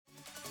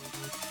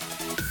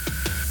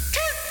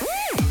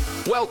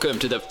Welcome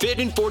to the Fit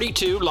in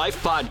 42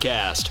 Life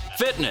Podcast.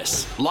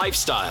 Fitness,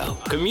 lifestyle,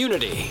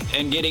 community,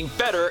 and getting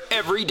better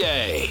every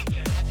day.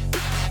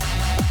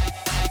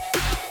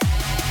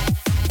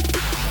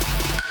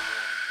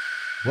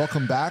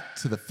 Welcome back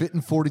to the Fit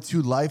in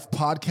 42 Life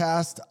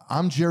Podcast.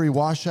 I'm Jerry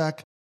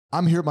Washak.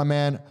 I'm here with my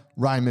man,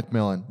 Ryan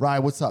McMillan.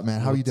 Ryan, what's up,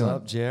 man? How are you doing?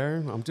 What's up,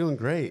 Jer? I'm doing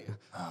great.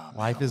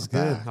 Life is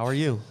good. How are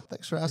you?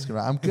 Thanks for asking,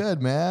 Ryan. I'm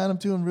good, man. I'm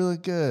doing really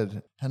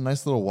good. Had a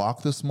nice little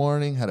walk this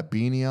morning. Had a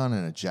beanie on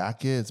and a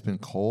jacket. It's been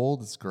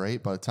cold. It's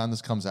great. By the time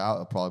this comes out,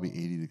 it'll probably be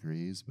 80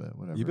 degrees, but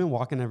whatever. You've been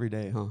walking every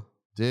day, huh?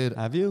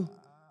 Have you?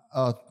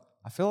 I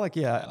feel like,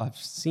 I've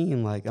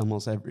seen like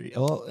almost every, it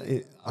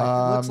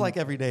looks like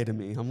every day to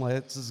me. I'm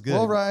like, this is good.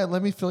 Well, Ryan,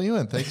 let me fill you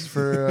in. Thanks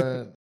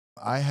for,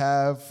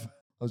 I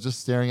was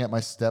just staring at my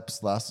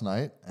steps last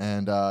night,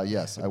 and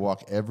yes, I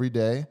walk every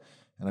day,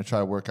 and I try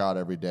to work out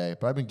every day.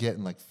 But I've been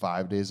getting like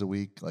 5 days a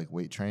week, like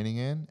weight training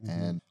in,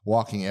 and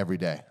walking every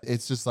day.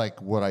 It's just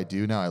like what I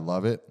do now. I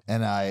love it.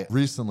 And I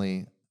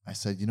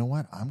said, you know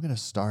what? I'm gonna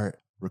start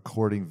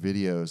recording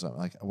videos. I'm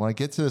like, when I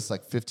get to this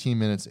like 15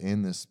 minutes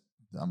in this,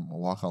 I'm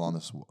walking along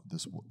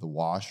the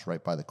wash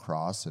right by the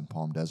cross in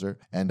Palm Desert,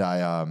 and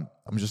I'm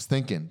just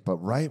thinking. But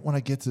right when I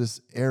get to this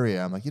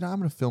area, I'm like, I'm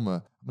gonna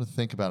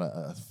think about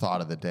a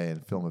thought of the day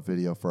and film a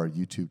video for our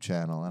YouTube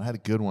channel. And I had a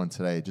good one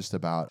today, just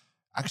about.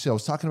 Actually, I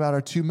was talking about our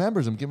two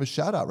members. I'm giving a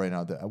shout out right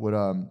now. That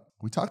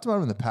we talked about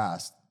them in the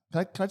past.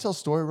 Can I tell a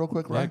story real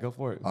quick, right? Yeah, go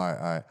for it. All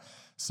right.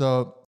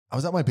 So I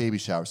was at my baby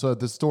shower. So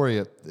the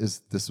story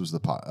is this was the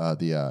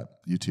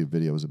YouTube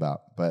video was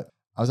about. But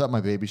I was at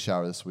my baby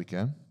shower this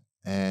weekend,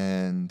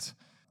 and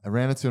I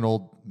ran into an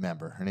old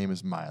member. Her name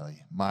is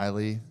Miley.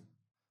 Miley, I'm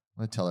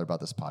going to tell her about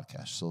this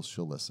podcast, so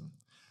she'll listen.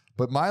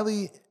 But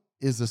Miley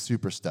is a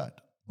super stud,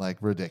 like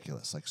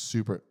ridiculous, like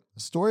super. The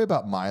story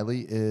about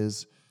Miley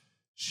is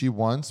she used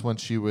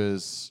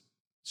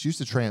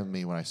to train with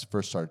me when I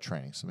first started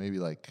training. So maybe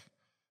like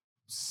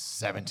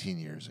 17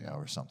 years ago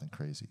or something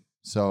crazy.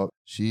 So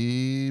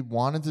she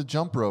wanted to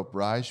jump rope,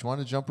 right? She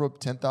wanted to jump rope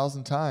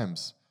 10,000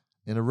 times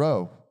in a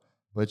row,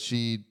 but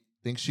she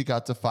thinks she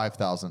got to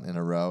 5,000 in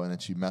a row, and then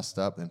she messed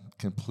up and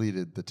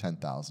completed the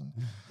 10,000.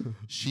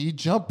 She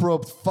jump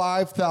roped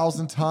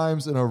 5,000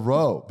 times in a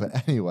row.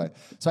 But anyway,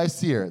 so I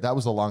see her. That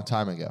was a long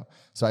time ago.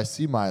 So I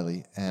see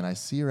Miley, and I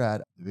see her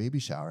at the baby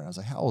shower. And I was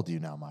like, how old are you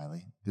now,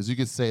 Miley? Because you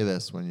could say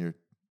this when you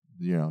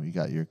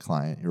got your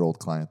client, your old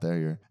client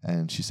there.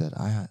 And she said,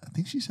 I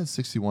think she said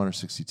 61 or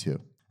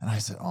 62. And I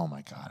said, oh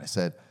my God. I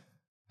said,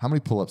 how many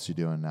pull-ups are you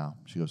doing now?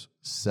 She goes,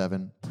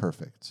 7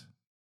 perfect.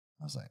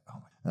 I was like, oh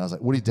my. And I was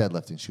like, what are you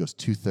deadlifting? She goes,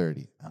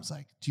 230. I was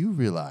like, do you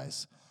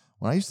realize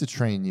when I used to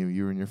train you,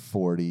 you were in your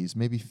 40s,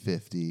 maybe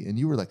 50, and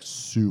you were like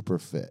super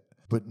fit.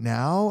 But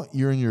now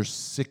you're in your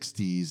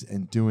 60s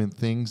and doing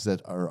things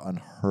that are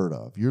unheard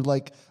of. You're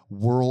like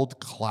world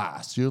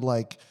class. You're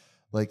like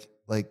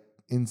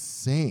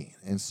insane.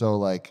 And so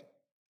like,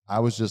 I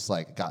was just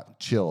like,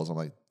 got chills. I'm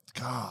like,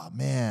 God,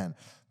 man,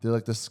 they're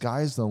like, the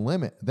sky's the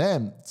limit.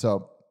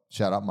 So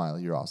shout out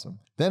Miley, you're awesome.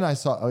 Then I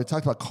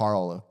talked about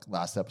Carl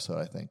last episode,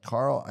 I think.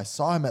 Carl, I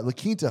saw him at La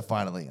Quinta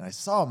finally, and I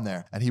saw him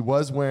there, and he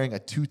was wearing a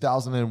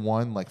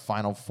 2001 like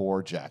Final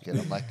Four jacket.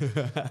 I'm like,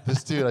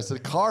 this dude, I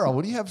said, Carl,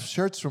 what do you have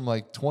shirts from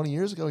like 20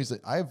 years ago? He's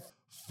like, I have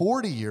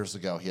 40 years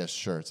ago he has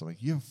shirts. I'm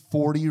like, you have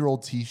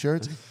 40-year-old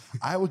t-shirts?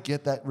 I would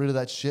get rid of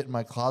that shit in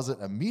my closet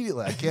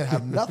immediately. I can't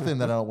have nothing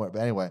that I don't wear. But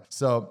anyway,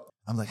 so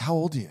I'm like, how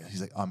old are you? He's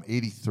like, I'm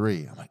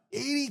 83. I'm like,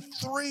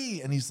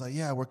 83? And he's like,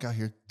 yeah, I work out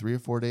here 3 or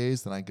 4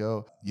 days. Then I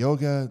go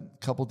yoga a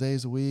couple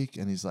days a week.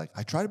 And he's like,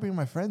 I try to bring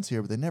my friends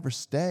here, but they never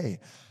stay.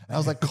 And I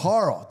was like,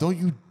 Carl, don't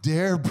you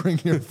dare bring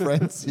your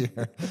friends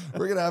here.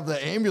 We're going to have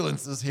the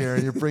ambulances here,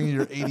 and you're bringing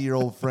your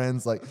 80-year-old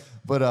friends.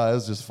 But it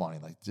was just funny.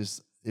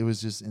 It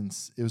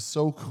was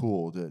so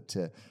cool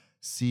to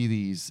see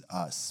these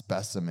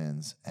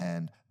specimens.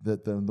 And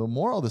the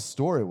moral of the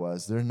story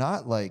was they're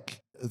not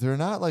like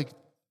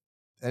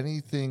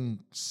anything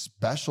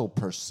special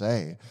per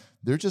se.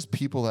 They're just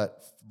people that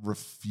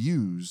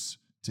refuse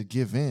to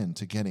give in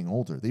to getting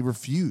older. They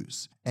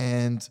refuse.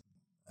 And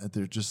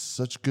they're just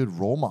such good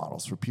role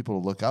models for people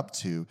to look up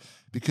to,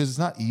 because it's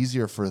not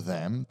easier for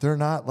them. They're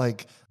not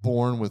like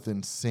born with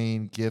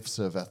insane gifts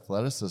of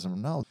athleticism.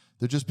 No,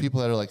 they're just people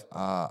that are like,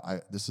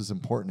 this is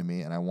important to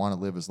me, and I want to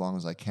live as long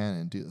as I can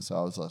and do this. So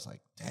I was like,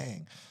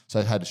 dang.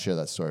 So I had to share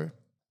that story.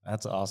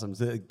 That's awesome.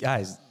 So,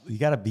 guys, you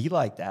got to be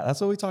like that.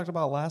 That's what we talked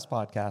about last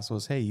podcast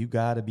was, hey, you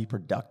got to be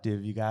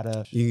productive. You got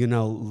to,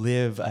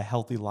 live a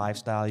healthy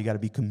lifestyle. You got to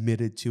be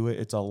committed to it.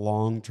 It's a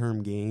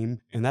long-term game.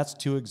 And that's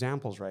 2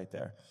 examples right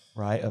there,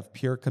 right? Of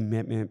pure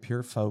commitment,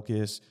 pure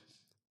focus.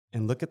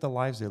 And look at the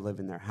lives they're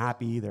living. They're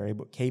happy. They're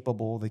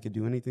capable. They could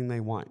do anything they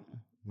want,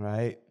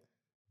 right?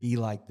 Be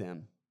like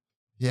them.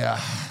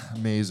 Yeah,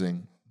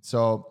 amazing.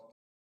 So,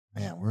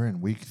 man, we're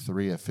in week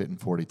 3 of Fit in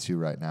 42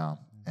 right now.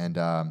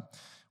 And,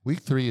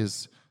 week 3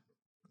 is,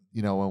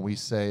 when we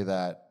say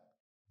that,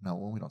 no,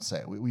 when we don't say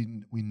it,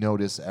 we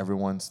notice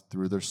everyone's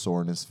through their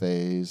soreness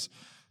phase.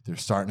 they're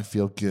starting to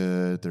feel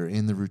good. They're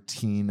in the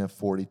routine of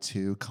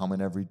 42,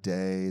 coming every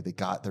day. They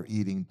got their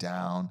eating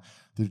down.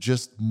 They're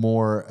just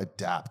more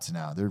adept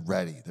now. They're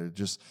ready.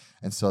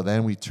 And so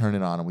then we turn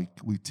it on and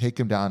we take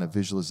them down a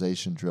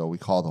visualization drill we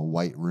call the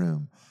white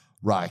room.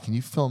 Rye, can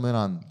you fill 'em in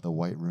on the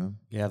white room?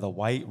 Yeah, the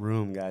white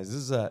room, guys.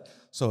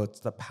 So it's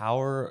the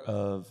power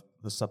of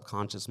the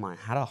subconscious mind,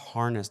 how to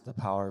harness the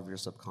power of your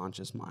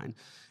subconscious mind.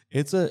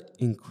 It's an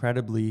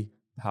incredibly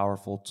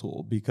powerful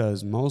tool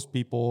because most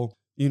people,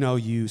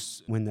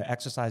 when the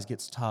exercise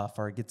gets tough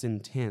or it gets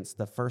intense,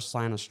 the first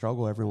sign of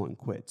struggle, everyone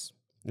quits.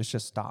 It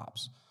just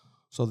stops.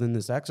 So then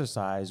this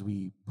exercise,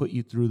 we put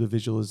you through the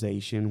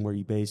visualization where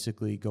you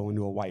basically go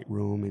into a white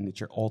room and it's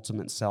your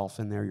ultimate self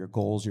in there, your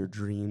goals, your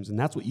dreams, and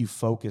that's what you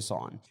focus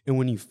on. And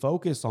when you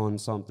focus on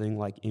something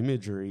like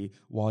imagery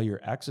while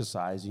you're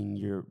exercising,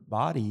 your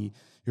body,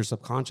 your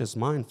subconscious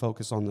mind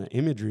focus on the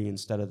imagery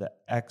instead of the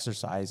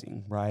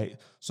exercising, right?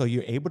 So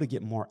you're able to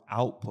get more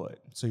output.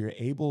 So you're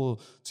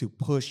able to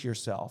push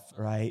yourself,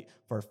 right,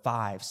 for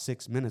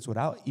 5-6 minutes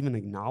without even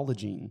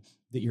acknowledging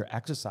that you're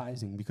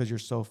exercising because you're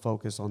so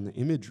focused on the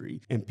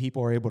imagery, and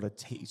people are able to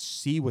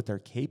see what they're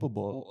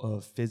capable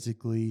of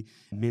physically,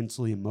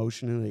 mentally,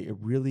 emotionally. It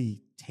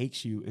really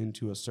takes you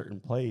into a certain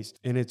place,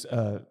 and it's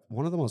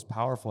one of the most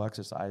powerful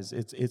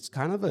exercises. It's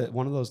kind of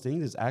one of those things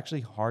that's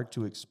actually hard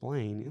to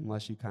explain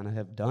unless you kind of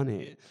have done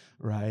it,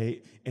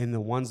 right? And the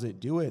ones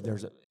that do it,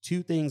 there's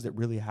two things that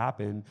really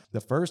happen.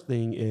 The first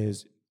thing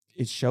is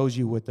it shows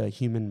you what the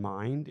human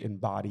mind and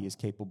body is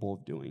capable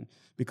of doing,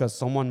 because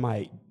someone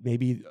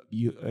maybe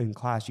you in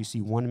class, you see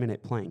 1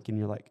 minute plank and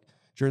you're like,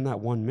 during that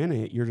 1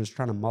 minute, you're just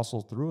trying to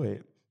muscle through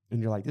it.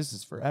 And you're like, this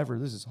is forever.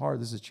 This is hard.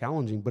 This is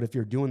challenging. But if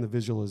you're doing the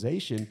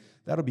visualization,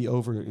 that'll be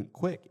over and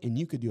quick. And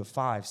you could do a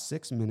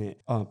 5-6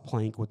 minute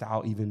plank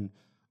without even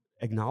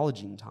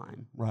acknowledging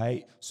time,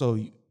 right? So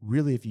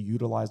really, if you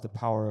utilize the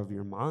power of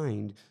your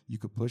mind, you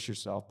could push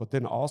yourself. But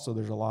then also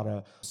there's a lot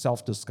of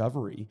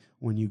self-discovery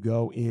when you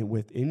go in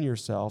within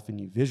yourself and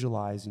you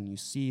visualize and you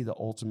see the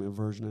ultimate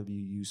version of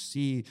you. You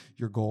see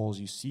your goals,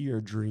 you see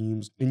your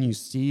dreams, and you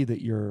see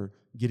that you're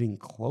getting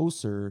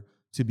closer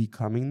to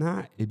becoming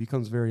that. It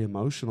becomes very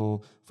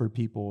emotional for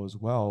people as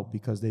well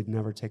because they've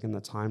never taken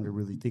the time to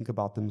really think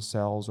about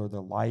themselves or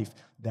their life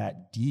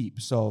that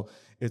deep. So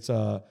it's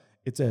a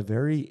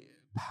very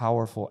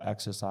powerful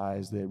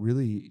exercise that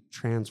really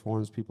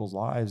transforms people's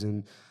lives.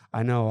 And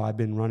I know I've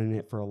been running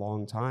it for a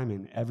long time,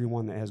 and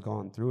everyone that has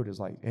gone through it is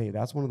like, hey,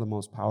 that's one of the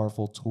most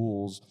powerful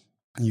tools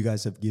you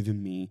guys have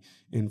given me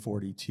in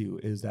 42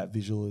 is that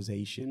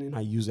visualization. And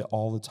I use it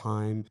all the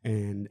time,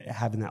 and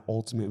having that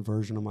ultimate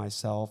version of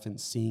myself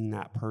and seeing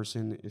that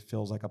person, it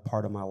feels like a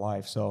part of my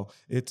life. So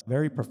it's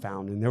very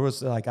profound. And there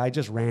was I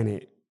just ran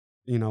it,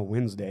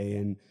 Wednesday,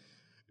 and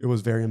it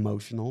was very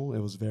emotional. It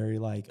was very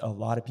a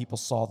lot of people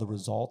saw the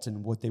results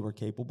and what they were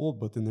capable,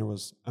 but then there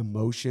was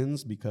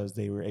emotions because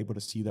they were able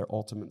to see their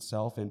ultimate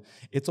self. And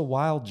it's a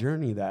wild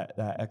journey that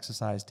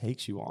exercise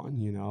takes you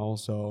on,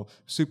 So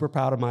super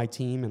proud of my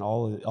team and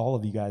all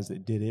of you guys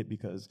that did it,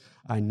 because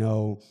I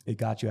know it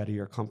got you out of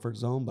your comfort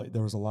zone, but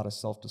there was a lot of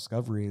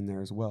self-discovery in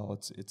there as well.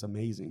 It's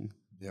amazing.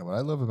 Yeah, what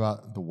I love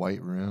about the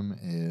white room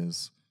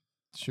is,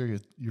 sure,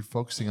 you're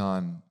focusing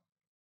on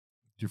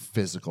your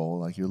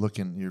physical,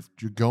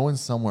 you're going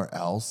somewhere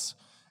else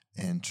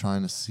and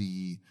trying to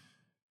see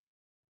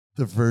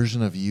the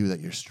version of you that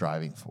you're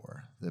striving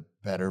for, the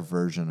better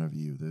version of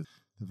you, the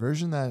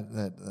version that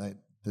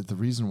the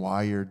reason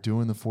why you're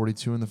doing the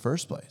 42 in the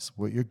first place,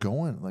 what you're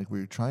going, what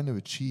you're trying to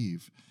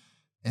achieve.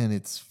 And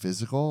it's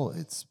physical,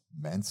 it's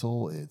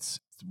mental,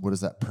 it's what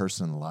is that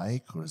person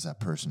like? What is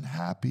that person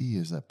happy?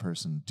 Is that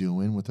person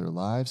doing with their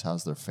lives?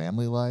 How's their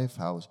family life?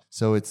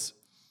 So it's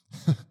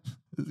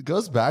it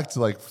goes back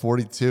to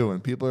 42,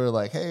 and people are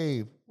like,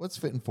 hey, what's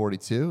fit in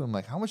 42? I'm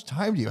like, how much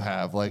time do you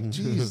have?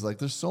 Geez,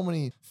 there's so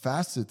many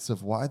facets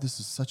of why this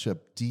is such a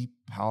deep,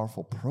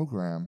 powerful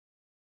program,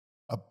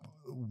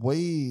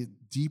 way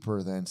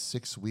deeper than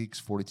 6 weeks,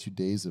 42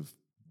 days of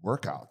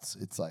workouts.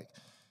 It's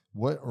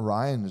what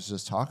Ryan was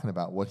just talking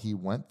about, what he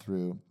went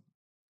through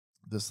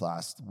this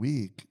last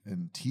week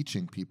and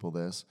teaching people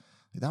this,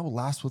 that will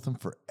last with them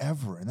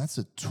forever. And that's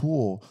a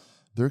tool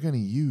they're going to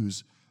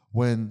use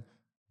when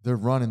they're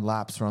running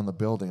laps around the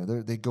building,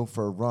 or they go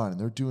for a run, and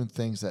they're doing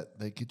things that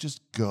they could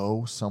just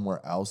go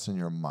somewhere else in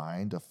your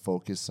mind to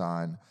focus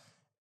on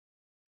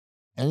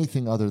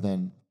anything other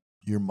than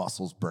your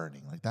muscles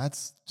burning.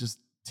 That's just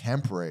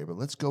temporary, but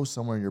let's go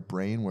somewhere in your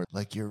brain where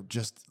you're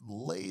just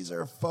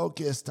laser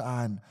focused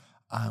on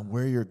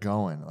where you're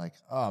going.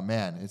 Oh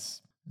man,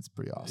 it's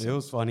pretty awesome. It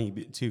was funny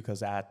too,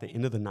 because at the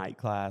end of the night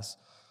class,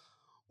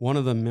 one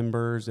of the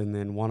members and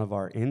then one of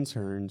our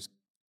interns,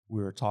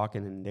 we were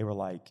talking, and they were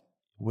like,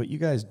 what you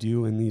guys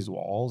do in these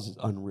walls is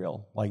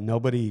unreal.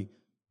 Nobody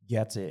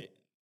gets it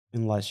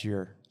unless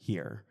you're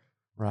here,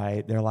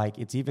 right? They're like,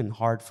 it's even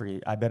hard for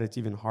you. I bet it's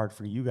even hard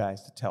for you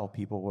guys to tell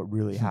people what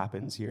really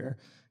happens here.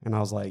 And I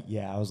was like,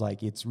 yeah,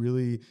 it's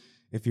really,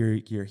 if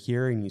you're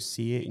here and you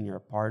see it and you're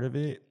a part of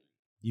it,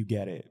 you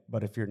get it.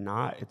 But if you're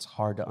not, it's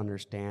hard to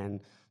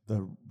understand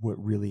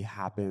what really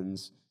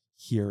happens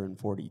here in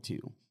 42,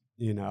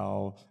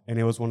 and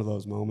it was one of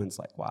those moments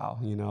like, wow,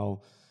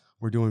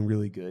 we're doing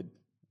really good.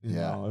 You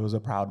know, it was a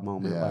proud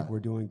moment. Like we're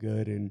doing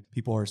good, and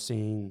people are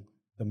seeing,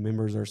 the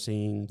members are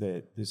seeing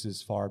that this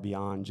is far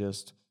beyond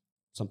just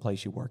some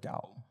place you work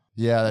out.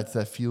 Yeah,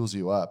 that fuels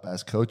you up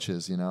as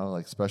coaches,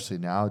 like especially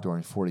now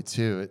during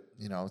 42,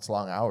 it's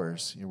long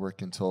hours. You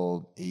work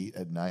until 8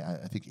 at night,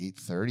 I think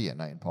 8:30 at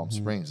night in Palm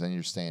Springs. Then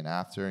you're staying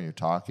after and you're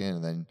talking,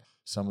 and then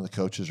some of the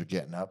coaches are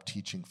getting up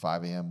teaching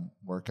 5 a.m.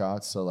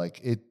 workouts. So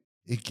like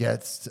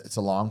it's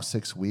a long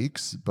 6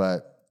 weeks,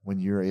 but when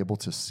you're able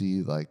to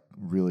see like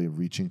really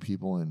reaching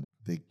people and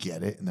they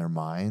get it in their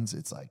minds,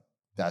 it's like,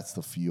 that's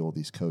the fuel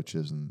these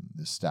coaches and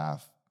the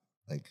staff,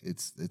 like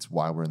it's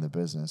why we're in the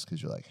business.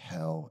 Cause you're like,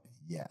 hell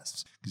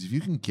yes. Cause if you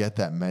can get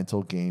that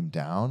mental game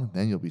down,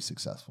 then you'll be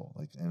successful.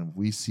 Like, and if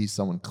we see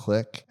someone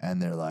click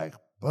and they're like,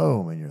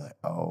 boom. And you're like,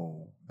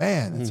 oh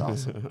man, that's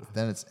awesome.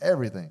 Then it's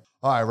everything.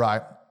 All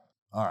right.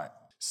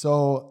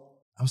 So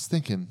I was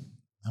thinking,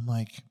 I'm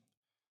like,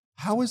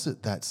 how is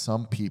it that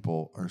some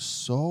people are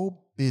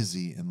so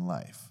busy in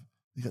life?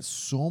 They got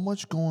so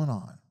much going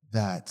on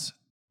that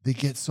they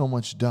get so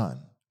much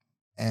done.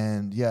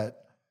 And yet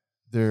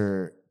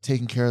they're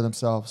taking care of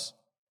themselves,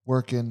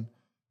 working.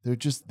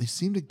 They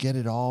seem to get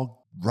it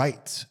all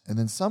right. And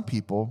then some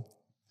people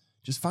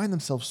just find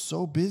themselves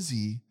so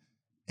busy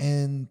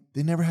and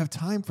they never have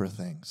time for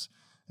things.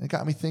 And it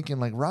got me thinking,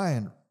 like,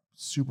 Ryan,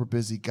 super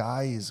busy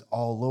guy. He's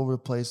all over the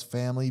place,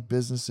 family,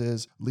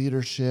 businesses,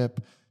 leadership,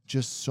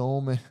 just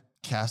so many.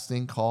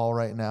 Casting call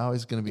right now.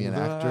 He's going to be an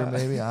actor,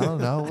 maybe. I don't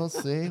know. We'll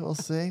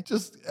see.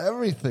 Just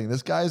everything.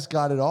 This guy's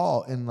got it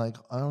all. And like,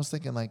 I was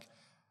thinking, like,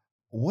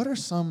 what are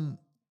some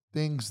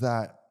things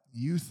that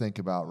you think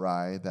about,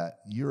 Rye, that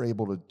you're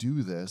able to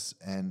do this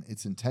and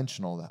it's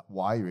intentional, that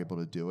why you're able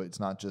to do it? It's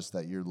not just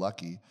that you're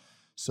lucky.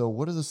 So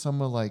what are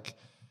some of like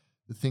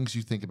the things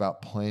you think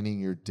about planning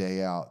your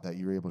day out that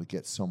you're able to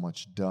get so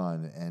much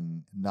done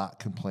and not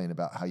complain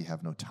about how you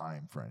have no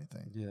time for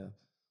anything? Yeah.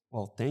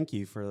 Well, thank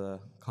you for the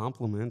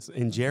compliments.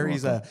 And Jerry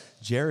is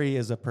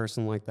a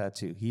person like that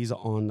too. He's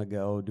on the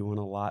go doing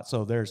a lot.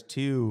 So there's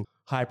 2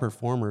 high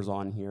performers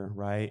on here,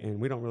 right? And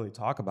we don't really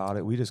talk about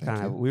it. We just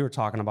we were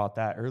talking about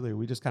that earlier.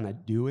 We just kind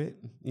of do it,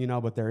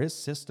 but there is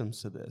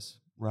systems to this,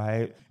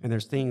 right? And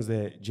there's things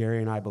that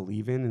Jerry and I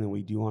believe in and that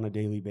we do on a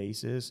daily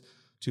basis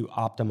to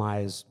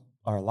optimize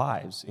our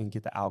lives and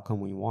get the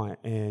outcome we want.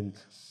 And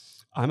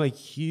I'm a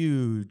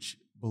huge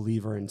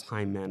believer in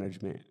time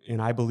management. And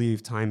I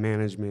believe time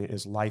management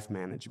is life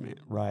management,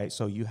 right?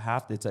 So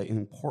it's an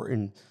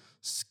important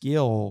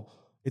skill.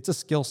 It's a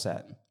skill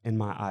set in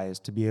my eyes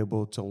to be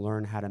able to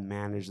learn how to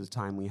manage the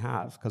time we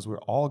have, because we're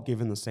all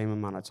given the same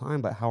amount of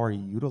time, but how are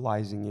you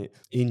utilizing it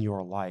in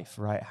your life,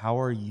 right? How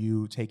are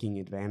you taking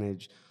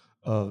advantage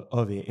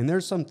of it? And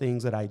there's some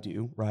things that I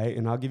do, right?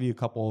 And I'll give you a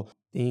couple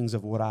things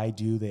of what I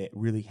do that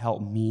really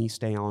help me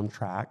stay on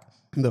track.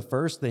 The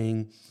first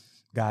thing,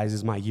 guys,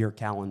 is my year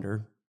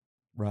calendar.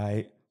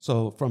 Right.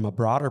 So from a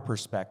broader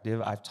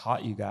perspective, I've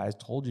told you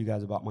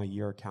guys about my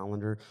year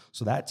calendar.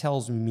 So that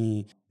tells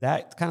me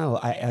that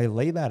I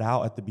lay that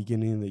out at the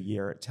beginning of the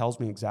year. It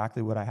tells me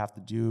exactly what I have to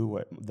do,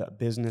 what the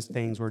business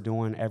things we're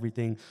doing,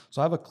 everything.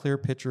 So I have a clear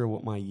picture of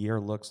what my year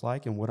looks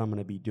like and what I'm going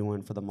to be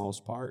doing for the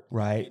most part.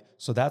 Right.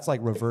 So that's like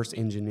reverse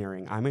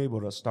engineering. I'm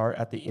able to start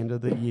at the end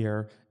of the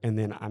year and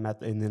then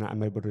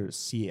I'm able to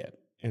see it.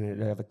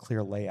 And I have a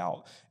clear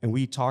layout. And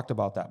we talked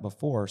about that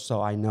before,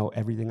 so I know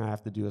everything I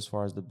have to do as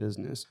far as the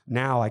business.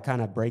 Now I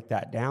kind of break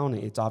that down.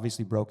 It's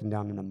obviously broken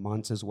down into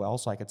months as well,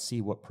 so I could see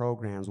what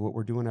programs, what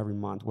we're doing every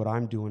month, what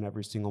I'm doing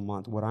every single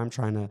month, what I'm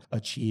trying to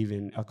achieve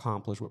and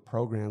accomplish, what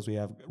programs we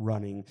have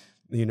running,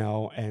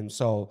 And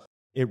so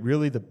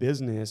the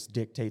business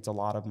dictates a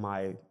lot of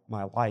my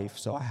life,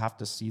 so I have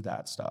to see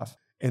that stuff.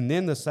 And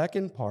then the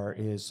second part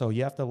is, so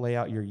you have to lay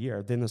out your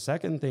year. Then the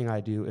second thing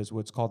I do is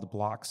what's called the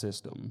block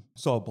system.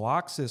 So a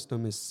block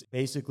system is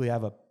basically I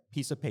have a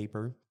piece of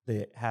paper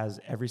that has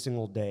every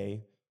single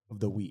day of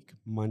the week,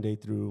 Monday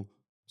through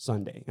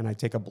Sunday. And I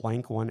take a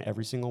blank one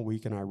every single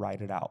week and I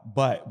write it out.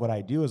 But what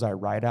I do is I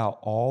write out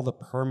all the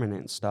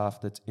permanent stuff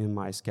that's in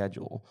my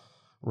schedule,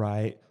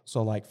 right?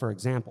 So like, for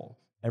example,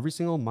 every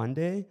single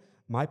Monday,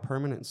 my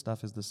permanent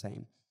stuff is the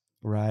same,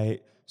 right?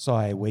 So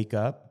I wake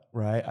up.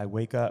 Right. I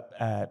wake up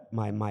at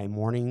my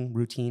morning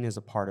routine is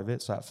a part of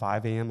it. So at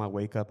 5 a.m. I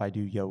wake up, I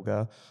do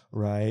yoga,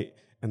 right?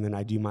 And then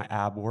I do my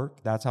ab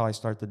work. That's how I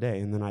start the day.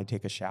 And then I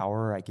take a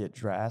shower, I get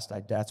dressed.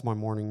 That's my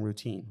morning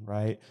routine,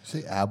 right?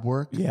 Say ab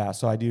work? Yeah.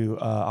 So I do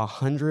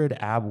 100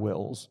 ab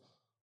wills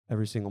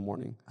every single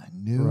morning. I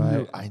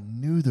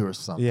knew there was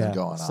something going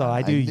on. So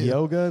I do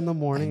yoga in the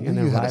morning and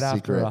then right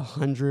after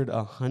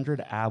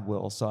 100 ab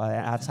wills. So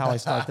that's how I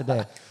start the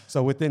day.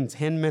 So within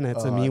 10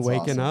 minutes of me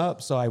waking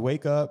up, so I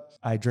wake up,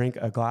 I drink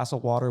a glass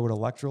of water with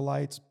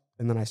electrolytes,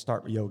 and then I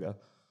start yoga.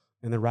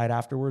 And then right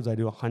afterwards, I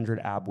do 100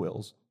 ab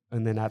wills.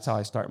 And then that's how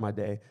I start my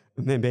day.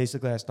 And then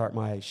basically I start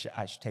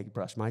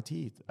brush my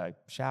teeth, I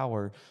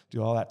shower,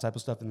 do all that type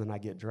of stuff, and then I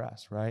get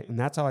dressed, right? And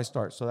that's how I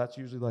start. So that's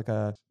usually like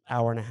a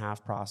hour and a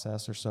half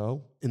process or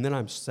so. And then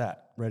I'm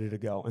set, ready to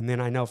go. And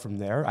then I know from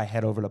there, I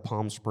head over to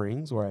Palm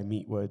Springs where I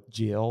meet with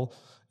Jill,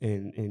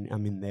 and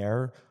I'm in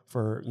there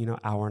for,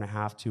 hour and a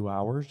half, 2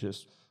 hours,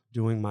 just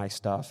doing my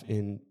stuff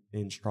in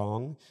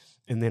Strong.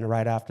 And then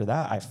right after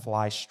that, I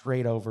fly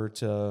straight over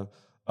to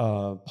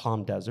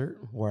Palm Desert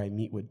where I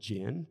meet with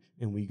Jen,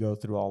 and we go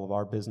through all of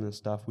our business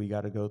stuff we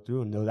got to go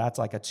through. And that's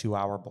like a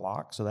 2-hour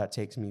block. So that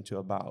takes me to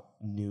about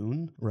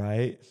noon,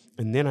 right?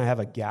 And then I have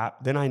a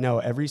gap. Then I know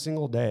every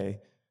single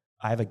day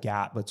I have a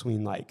gap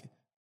between like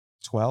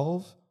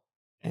 12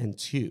 and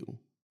 2.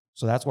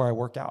 So that's where I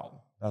work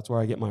out. That's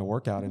where I get my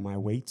workout and my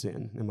weights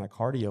in and my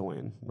cardio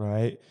in,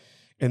 right?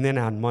 And then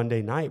on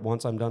Monday night,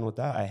 once I'm done with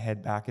that, I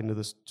head back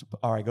into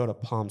I go to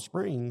Palm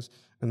Springs,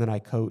 and then I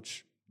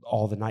coach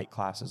all the night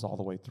classes all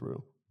the way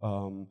through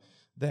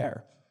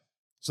there.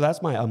 So that's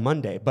a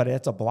Monday, but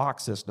it's a block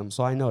system.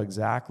 So I know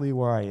exactly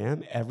where I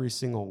am every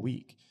single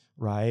week,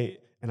 right?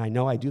 And I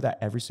know I do that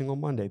every single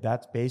Monday.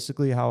 That's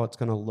basically how it's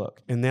going to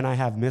look. And then I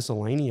have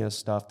miscellaneous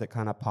stuff that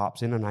kind of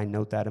pops in, and I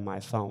note that in my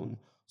phone.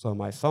 So on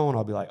my phone,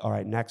 I'll be like, all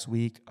right, next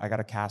week, I got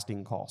a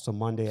casting call. So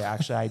Monday,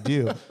 actually, I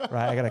do,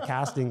 right? I got a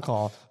casting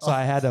call. So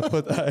I had to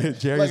put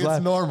Jerry's like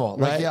it's normal.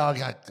 Right? Like, yeah,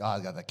 I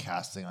got the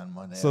casting on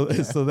Monday. So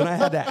then I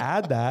had to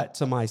add that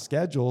to my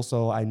schedule.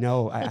 So I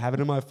know I have it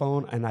in my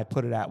phone, and I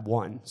put it at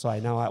 1. So I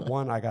know at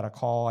 1, I got a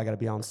call. I got to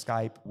be on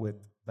Skype with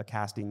the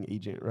casting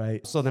agent,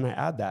 right? So then I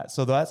add that.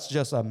 So that's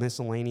just a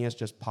miscellaneous,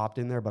 just popped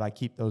in there, but I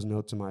keep those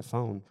notes in my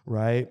phone,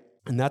 right?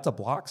 And that's a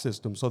block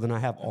system. So then I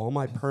have all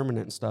my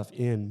permanent stuff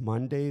in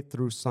Monday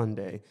through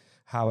Sunday,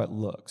 how it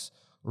looks,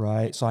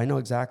 right? So I know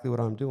exactly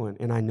what I'm doing,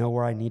 and I know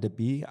where I need to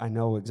be. I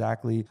know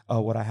exactly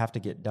what I have to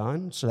get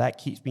done. So that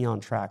keeps me on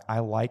track. I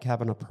like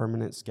having a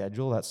permanent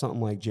schedule. That's something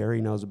like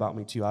Jerry knows about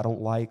me too. I don't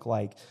like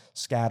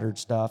scattered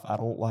stuff. I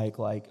don't like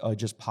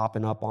just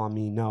popping up on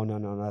me. No.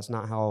 That's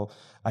not how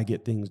I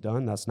get things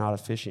done. That's not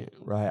efficient,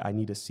 right? I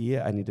need to see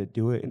it. I need to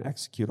do it and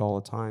execute all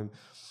the time.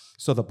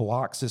 So the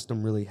block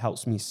system really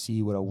helps me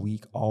see what a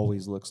week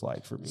always looks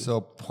like for me.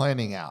 So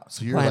planning out.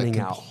 So you're Planning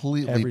like out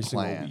completely every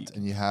single planned, week.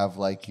 and you have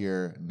like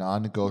your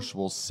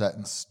non-negotiables set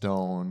in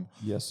stone.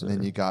 Yes, sir. And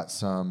then you got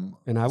some.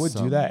 And I would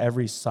do that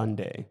every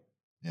Sunday.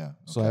 Yeah. Okay.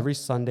 So every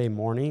Sunday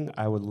morning,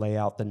 I would lay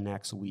out the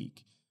next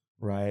week,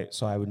 right?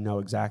 So I would know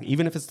exactly,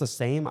 even if it's the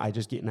same, I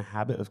just get in a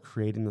habit of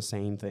creating the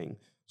same thing.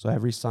 So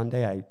every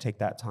Sunday, I take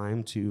that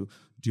time to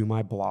do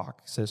my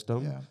block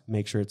system,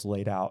 make sure it's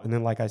laid out. And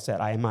then, like I said,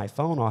 in my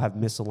phone, I'll have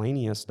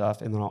miscellaneous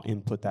stuff, and then I'll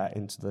input that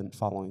into the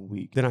following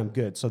week. Then I'm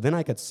good. So then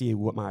I could see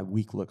what my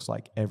week looks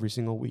like every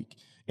single week.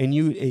 And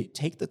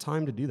take the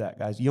time to do that,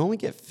 guys. You only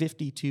get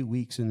 52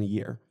 weeks in the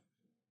year.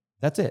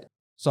 That's it.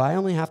 So I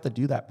only have to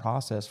do that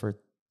process for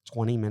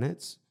 20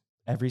 minutes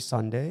every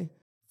Sunday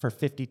for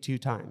 52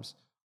 times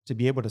to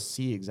be able to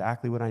see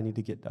exactly what I need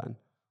to get done.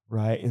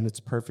 Right? And it's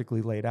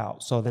perfectly laid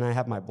out. So then I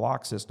have my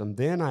block system.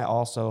 Then I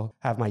also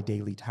have my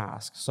daily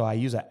tasks. So I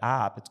use an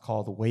app. It's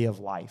called Way of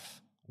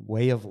Life.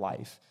 Way of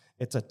Life.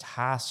 It's a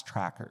task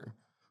tracker,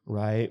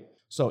 right?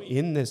 So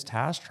in this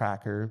task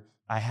tracker,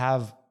 I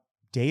have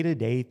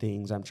day-to-day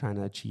things I'm trying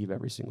to achieve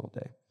every single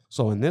day.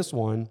 So in this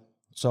one,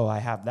 so I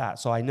have that.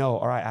 So I know,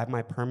 all right, I have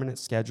my permanent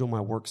schedule,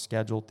 my work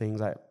schedule, things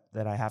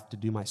that I have to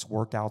do. My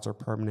workouts are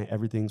permanent.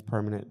 Everything's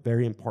permanent.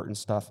 Very important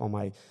stuff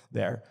on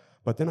there.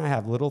 But then I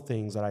have little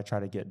things that I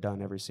try to get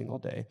done every single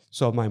day.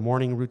 So my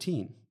morning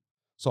routine.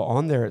 So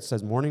on there, it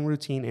says morning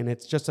routine, and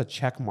it's just a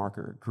check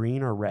marker,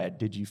 green or red.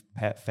 Did you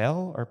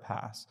fail or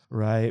pass,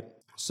 right?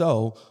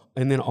 So,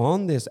 and then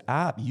on this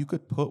app, you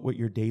could put what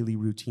your daily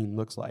routine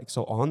looks like.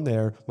 So on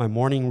there, my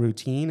morning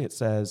routine, it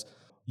says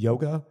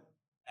yoga,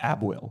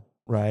 ab wheel,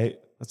 right?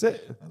 That's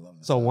it. I love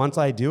this. So once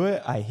I do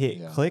it, I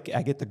hit click,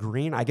 I get the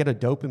green, I get a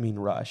dopamine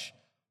rush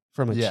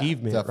from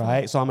achievement, definitely.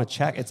 right? So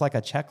it's like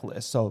a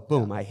checklist. So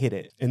boom, I hit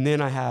it. And then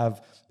I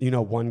have,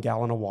 1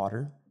 gallon of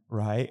water,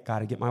 right? Got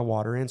to get my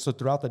water in. So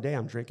throughout the day,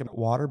 I'm drinking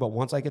water, but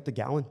once I get the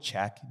gallon,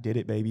 check, did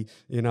it, baby.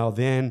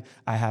 Then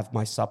I have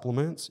my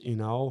supplements,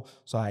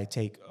 so I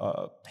take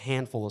a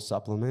handful of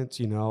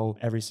supplements,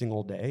 every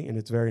single day. And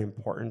it's very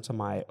important to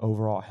my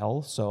overall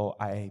health. So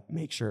I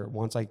make sure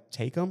once I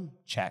take them,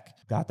 check,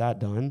 got that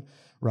done,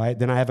 right?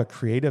 Then I have a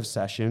creative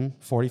session,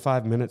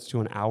 45 minutes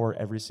to an hour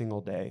every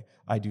single day.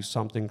 I do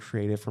something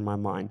creative for my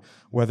mind,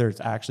 whether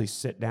it's actually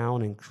sit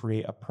down and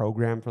create a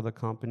program for the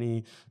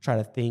company, try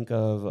to think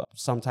of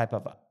some type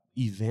of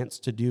events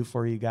to do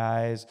for you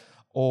guys,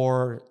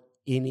 or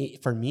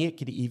for me, it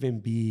could even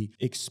be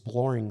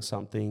exploring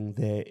something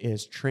that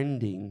is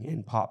trending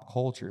in pop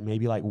culture.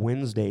 Maybe like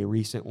Wednesday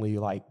recently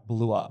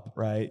blew up,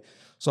 right?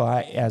 So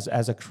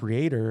as a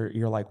creator,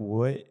 you're like,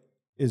 what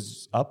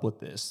is up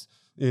with this?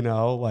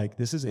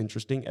 This is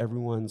interesting.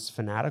 Everyone's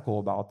fanatical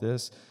about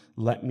this.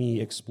 Let me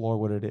explore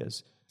what it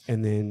is.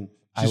 And then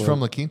She's from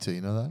La Quinta,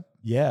 you know that?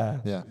 Yeah.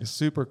 Yeah. It's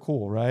super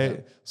cool,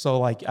 right? So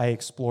like I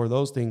explore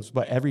those things,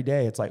 but every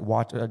day it's like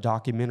watch a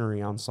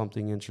documentary on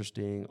something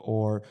interesting,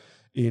 or,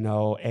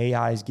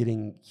 AI is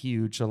getting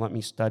huge, so let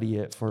me study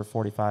it for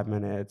 45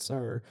 minutes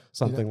or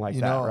something like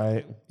that,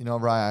 right?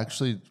 Ryan, I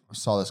actually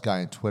saw this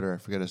guy on Twitter. I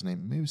forget his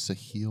name. Maybe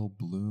Sahil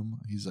Bloom.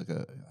 He's like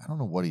I don't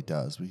know what he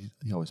does, but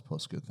he always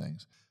posts good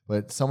things.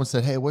 But someone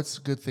said, hey, what's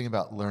a good thing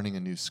about learning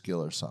a new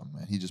skill or something?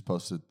 And he just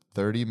posted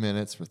 30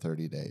 minutes for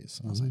 30 days.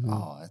 And I was like,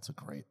 oh,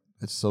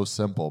 it's so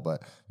simple,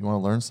 but you want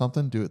to learn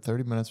something, do it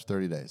 30 minutes for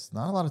 30 days.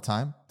 Not a lot of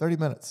time, 30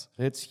 minutes.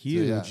 It's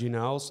huge,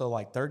 So, So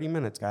like 30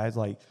 minutes, guys,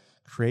 like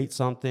create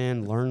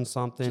something, learn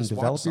something, Just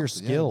develop your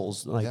something,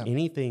 skills, like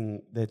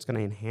anything that's going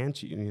to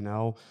enhance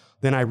you,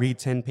 Then I read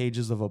 10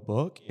 pages of a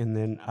book, and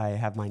then I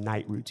have my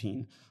night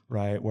routine,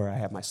 right? Where I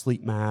have my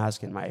sleep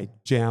mask and my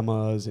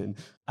pajamas, and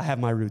I have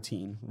my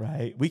routine,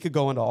 right? We could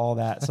go into all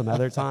that some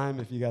other time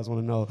if you guys want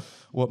to know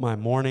what my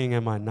morning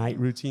and my night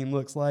routine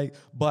looks like.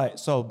 But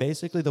so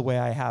basically the way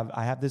I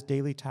have this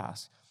daily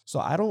task. So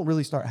I don't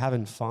really start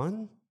having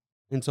fun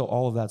until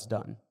all of that's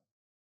done.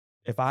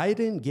 If I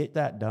didn't get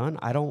that done,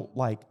 I don't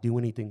like do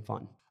anything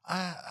fun.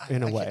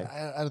 In a way,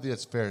 I don't think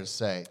that's fair to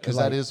say, because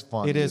Like, that is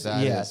fun. it is,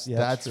 That yes, yeah,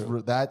 that's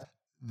true.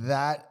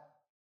 that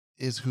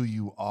is who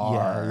you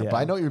are. Yeah. But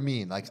I know what you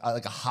mean, like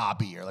a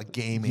hobby or like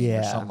gaming or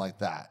Yeah. something like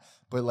that.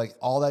 But like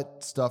all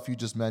that stuff you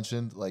just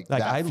mentioned, like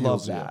that I love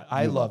feels that. good.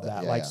 I You love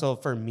that. Yeah, So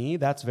for me,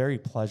 that's very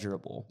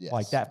pleasurable. Yes.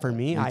 Like that for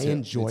me, Me I too. Me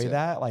enjoy too.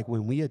 that. Like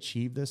when we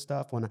achieve this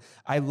stuff, when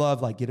I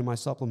love like getting my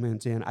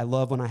supplements in. I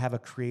love when I have a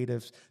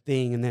creative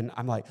thing, and then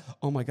I'm like,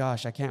 oh my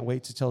gosh, I can't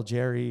wait to tell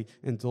Jerry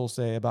and Dulce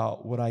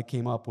about what I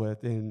came up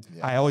with. And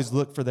I always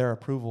look for their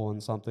approval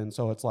in something.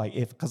 So it's like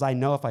because I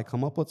know if I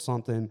come up with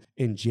something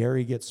and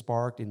Jerry gets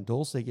sparked and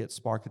Dulce gets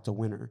sparked, it's a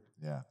winner.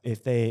 Yeah.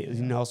 If they,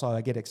 so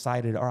I get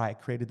excited, all right, I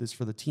created this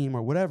for the team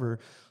or whatever.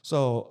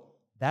 So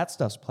that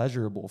stuff's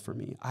pleasurable for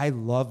me. I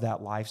love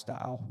that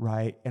lifestyle,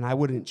 right? And I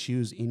wouldn't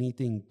choose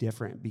anything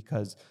different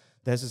because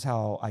this is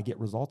how I get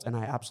results, and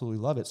I absolutely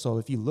love it. So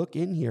if you look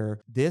in here,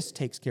 this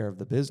takes care of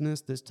the business.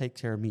 This takes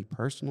care of me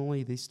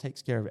personally. This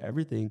takes care of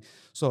everything.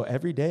 So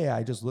every day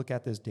I just look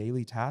at this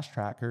daily task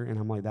tracker, and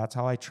I'm like, that's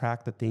how I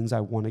track the things I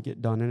want to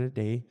get done in a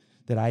day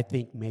that I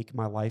think make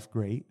my life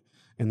great.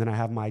 And then I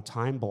have my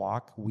time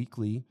block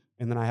weekly,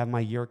 and then I have my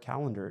year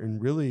calendar.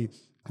 And really,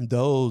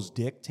 those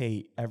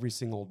dictate every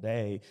single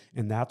day.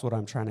 And that's what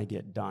I'm trying to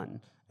get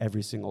done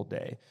every single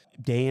day,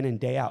 day in and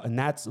day out. And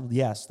that's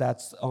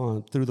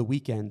through the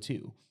weekend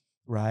too,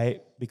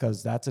 right?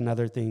 Because that's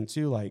another thing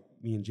too. Like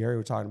me and Jerry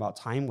were talking about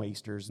time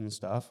wasters and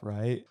stuff,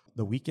 right?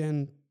 The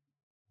weekend,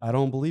 I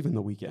don't believe in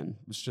the weekend.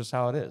 It's just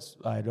how it is.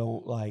 I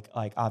don't like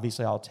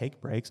obviously I'll take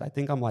breaks. I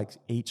think I'm like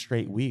 8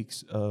 straight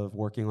weeks of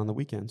working on the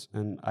weekends,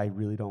 and I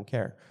really don't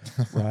care,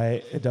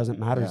 right? It doesn't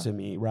matter to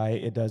me,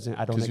 right? It doesn't,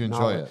 I don't 'Cause you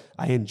acknowledge enjoy it.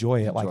 I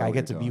enjoy it. Like I what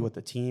get to you're be doing. with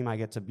the team. I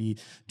get to be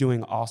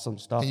doing awesome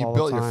stuff And you all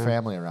built the time. your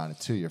family around it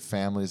too. Your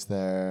family's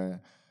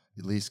there.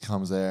 Elise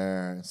comes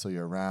there, so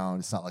you're around.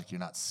 It's not like you're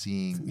not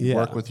seeing. You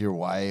work with your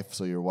wife,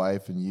 so your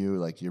wife and you,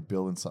 like you're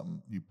building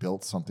something. You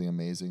built something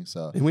amazing.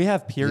 So And we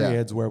have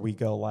periods where we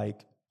go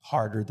like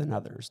harder than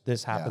others.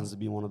 This happens to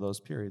be one of those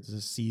periods.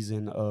 This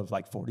season of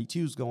like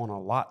 42's going on,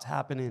 a lot's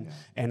happening,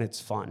 and it's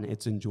fun.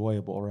 It's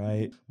enjoyable,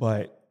 right?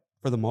 But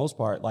for the most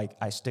part, like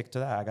I stick to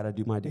that. I got to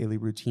do my daily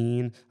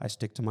routine. I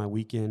stick to my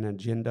weekend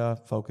agenda,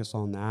 focus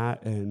on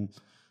that. And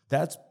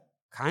that's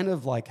kind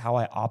of like how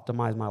I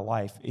optimize my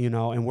life,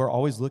 and we're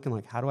always looking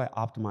like, how do I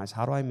optimize?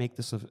 How do I make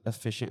this as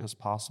efficient as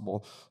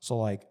possible? So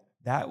like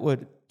that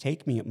would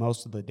take me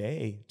most of the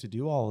day to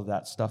do all of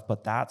that stuff,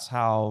 but that's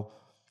how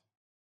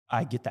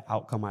I get the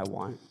outcome I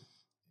want.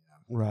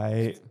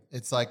 Right.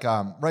 it's like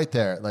right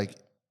there, like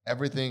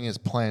everything is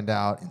planned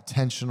out,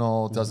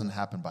 intentional, doesn't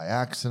happen by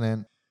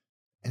accident.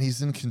 And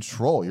he's in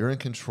control. You're in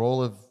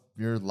control of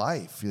your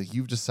life. Like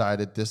you've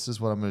decided this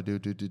is what I'm going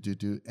to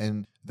do.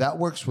 And that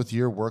works with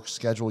your work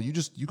schedule.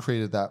 You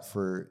created that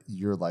for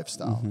your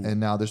lifestyle. And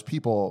now there's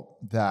people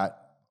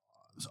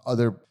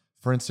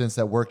for instance,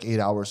 that work 8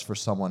 hours for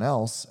someone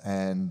else,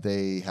 and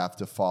they have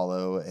to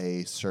follow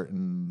a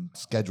certain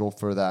schedule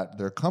for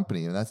their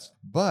company.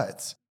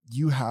 But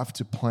you have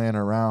to plan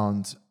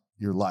around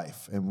your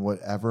life and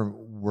whatever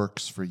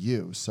works for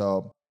you.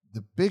 So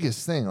the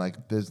biggest thing,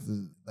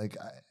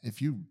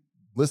 if you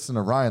listen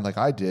to Ryan like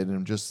I did, and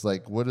I'm just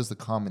like, what is the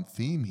common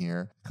theme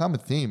here? The common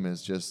theme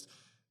is just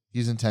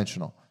he's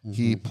intentional.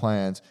 He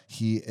plans.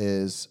 He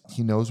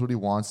knows what he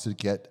wants to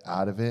get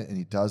out of it, and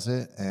he does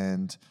it.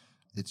 And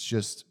it's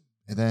just,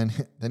 and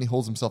then he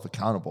holds himself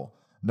accountable.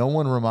 No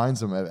one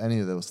reminds him of any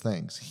of those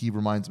things. He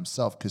reminds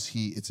himself because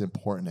it's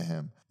important to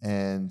him.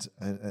 And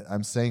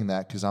I'm saying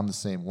that because I'm the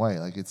same way.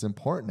 Like it's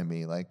important to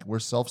me. Like we're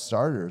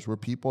self-starters. We're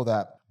people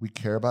that we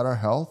care about our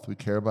health. We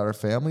care about our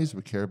families.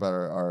 We care about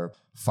our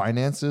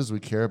finances. We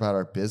care about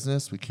our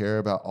business. We care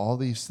about all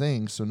these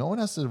things. So no one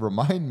has to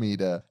remind me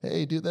to,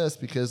 hey, do this,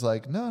 because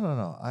like,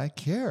 no, I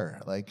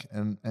care. Like,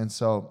 and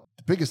so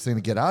the biggest thing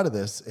to get out of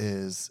this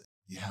is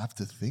you have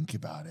to think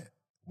about it.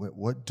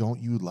 What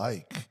don't you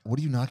like? What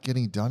are you not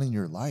getting done in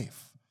your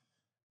life?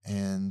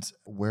 And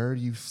where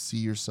do you see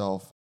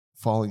yourself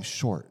falling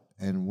short?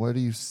 And what do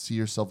you see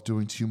yourself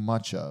doing too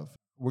much of?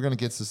 We're going to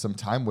get to some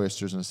time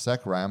wasters in a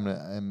sec, Ryan.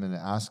 I'm going to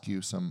ask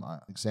you some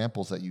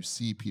examples that you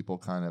see people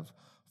kind of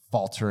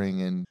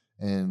faltering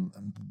and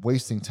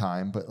wasting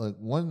time. But like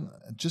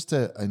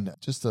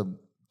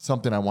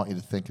something I want you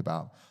to think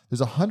about. There's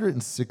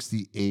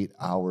 168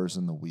 hours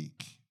in the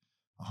week.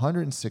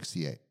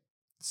 168.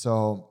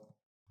 So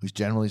we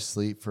generally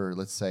sleep for,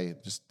 let's say,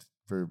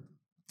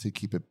 to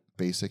keep it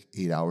basic,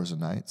 8 hours a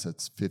night. So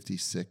it's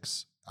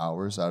 56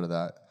 hours out of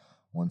that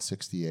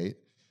 168.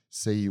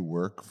 Say you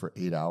work for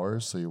 8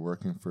 hours, so you're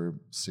working for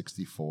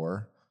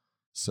 64.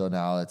 So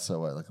now it's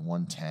like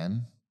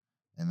 110.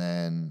 And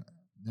then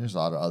there's a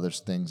lot of other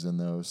things in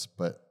those,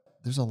 but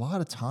there's a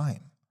lot of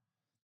time.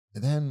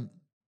 And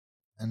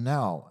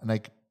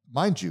like,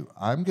 mind you,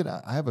 I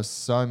have a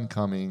son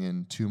coming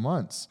in 2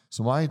 months.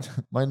 So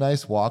my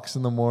nice walks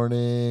in the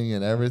morning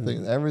and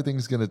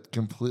everything's going to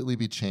completely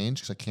be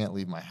changed because I can't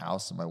leave my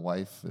house and my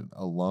wife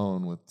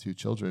alone with 2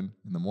 children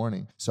in the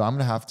morning. So I'm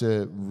going to have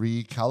to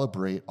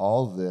recalibrate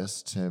all of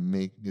this to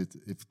make it,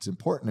 if it's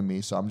important to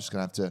me. So I'm just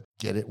going to have to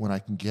get it when I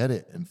can get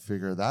it and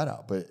figure that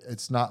out. But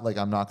it's not like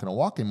I'm not going to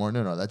walk anymore.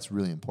 No, that's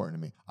really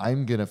important to me.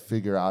 I'm going to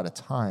figure out a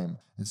time.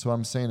 And so what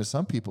I'm saying to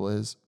some people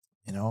is,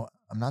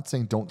 I'm not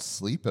saying don't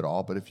sleep at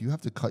all, but if you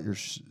have to cut your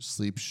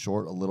sleep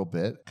short a little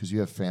bit because you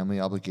have family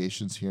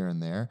obligations here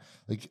and there,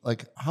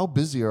 like how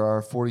busy are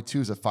our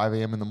 42s at 5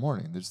 a.m. in the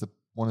morning? There's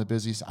one of the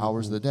busiest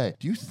hours of the day.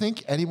 Do you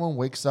think anyone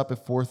wakes up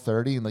at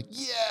 4:30 and like,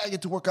 yeah, I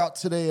get to work out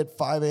today at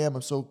 5 a.m.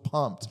 I'm so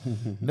pumped.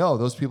 No,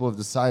 those people have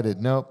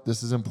decided, nope,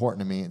 this is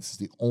important to me. It's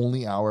the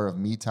only hour of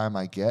me time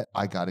I get.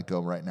 I got to go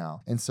right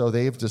now. And so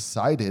they've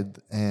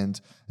decided. And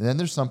then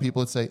there's some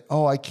people that say,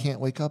 oh, I can't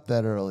wake up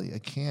that early. I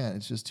can't.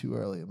 It's just too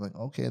early. I'm like,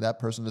 okay, that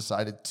person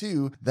decided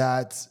too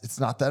that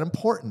it's not that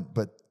important,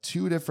 but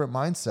 2 different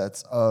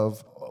mindsets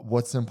of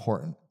what's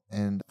important.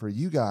 And for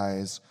you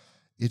guys,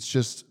 it's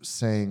just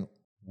saying,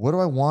 what do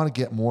I want to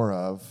get more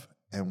of?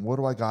 And what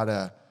do I got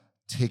to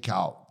take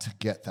out to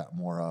get that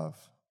more of?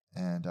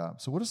 And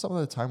so what are some of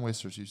the time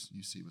wasters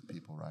you see with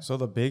people, right? So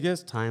the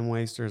biggest time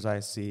wasters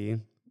I see,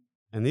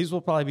 and these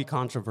will probably be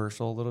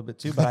controversial a little bit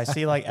too, but I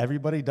see like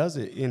everybody does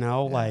it,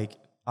 like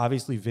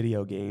obviously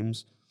video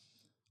games.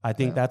 I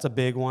think that's a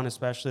big one,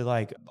 especially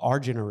like our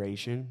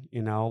generation,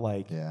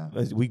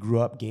 as we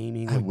grew up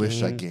gaming. I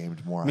wish I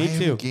gamed more. Me I too.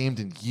 haven't gamed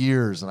in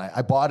years, and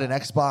I bought an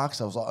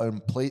Xbox. I was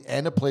on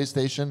and a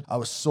PlayStation. I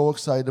was so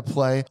excited to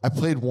play. I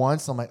played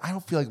once. I'm like, I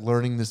don't feel like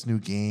learning this new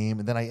game,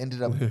 and then I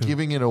ended up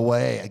giving it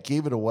away. I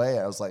gave it away.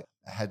 I was like,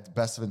 I had the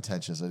best of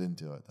intentions. I didn't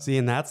do it, though. See,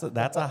 and that's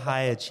a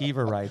high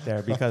achiever right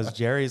there, because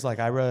Jerry's like,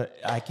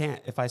 I can't,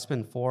 if I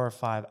spend 4 or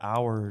 5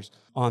 hours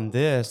on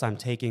this, I'm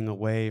taking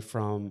away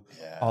from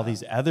all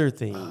these other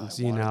things,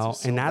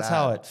 and that's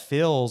how it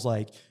feels.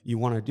 Like you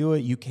want to do it,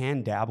 you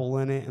can dabble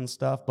in it and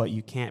stuff, but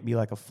you can't be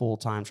like a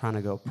full-time trying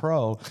to go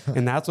pro.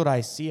 And that's what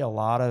I see a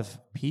lot of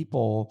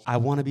people. I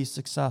want to be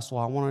successful.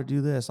 I want to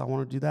do this. I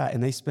want to do that.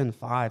 And they spend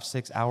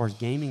 5-6 hours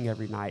gaming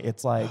every night.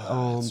 It's like,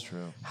 that's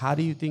true. How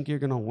do you think you're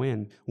going to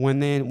win?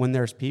 When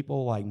there's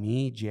people like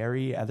me,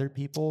 Jerry, other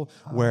people,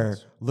 where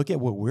look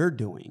at what we're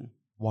doing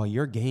while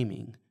you're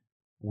gaming.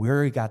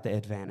 We got the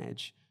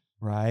advantage,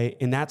 right?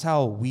 And that's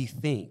how we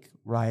think,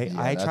 right?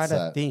 Yeah, I try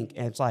to think,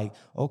 and it's like,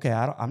 okay,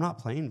 I'm not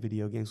playing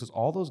video games because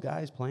all those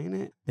guys playing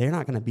it, they're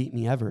not going to beat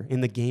me ever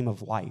in the game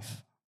of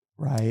life,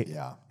 right?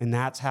 Yeah. And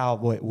that's how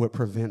what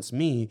prevents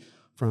me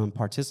from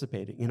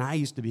participating. And I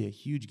used to be a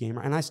huge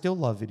gamer, and I still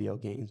love video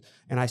games,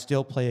 and I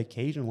still play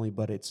occasionally,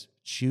 but it's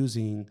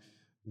choosing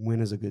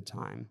when is a good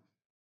time,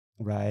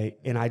 right?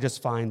 And I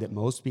just find that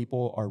most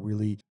people are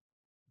really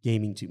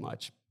gaming too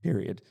much,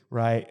 period,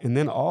 right? And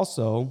then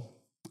also,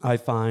 I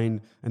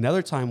find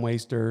another time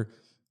waster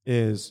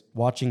is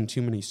watching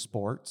too many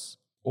sports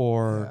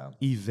or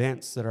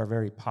events that are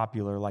very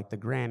popular, like the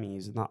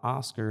Grammys and the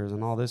Oscars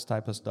and all this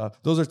type of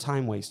stuff. Those are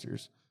time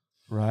wasters,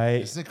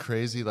 right? Isn't it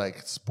crazy?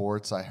 Like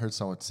sports, I heard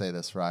someone say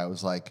this, right? I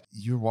was like,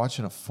 you're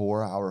watching a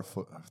 3 hour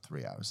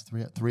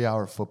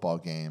football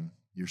game.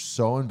 You're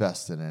so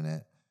invested in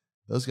it.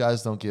 Those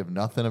guys don't give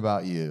nothing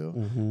about you.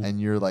 Mm-hmm.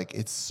 And you're like,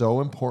 it's so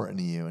important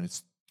to you. And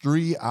it's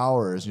 3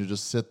 hours. You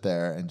just sit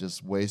there and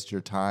just waste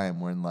your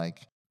time when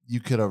like you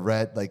could have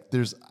read, like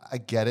I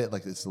get it.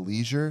 Like it's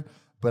leisure,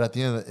 but at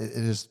the end of it,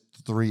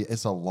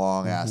 it's a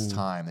long ass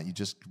time that you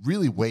just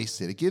really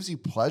wasted. It gives you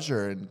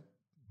pleasure.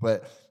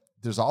 But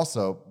there's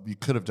also, you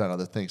could have done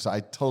other things. So I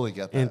totally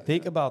get that. And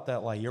think about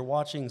that. Like you're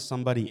watching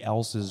somebody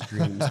else's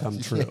dreams come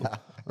true.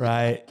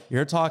 Right?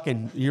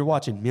 You're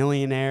watching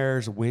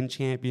millionaires win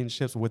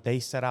championships, what they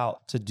set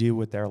out to do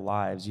with their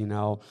lives,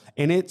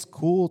 and it's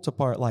cool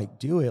to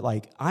do it.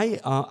 Like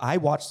I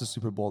watched the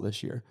Super Bowl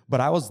this year,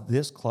 but I was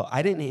this close.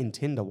 I didn't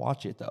intend to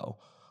watch it though,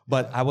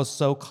 But I was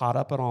so caught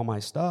up in all my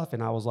stuff,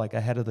 and I was like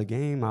ahead of the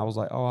game. I was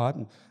like, oh,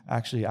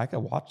 I could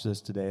watch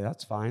this today.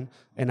 That's fine.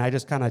 And I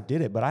just kind of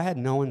did it. But I had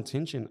no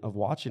intention of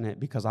watching it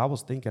because I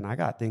was thinking I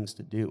got things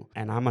to do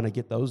and I'm going to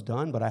get those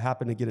done, but I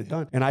happen to get it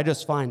done. And I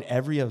just find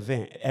every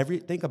event,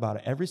 think about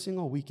it, every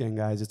single weekend,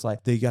 guys, it's like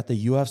you got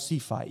the UFC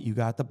fight, you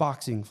got the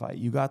boxing fight,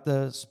 you got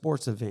the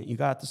sports event, you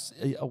got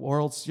the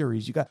World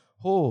Series, you got...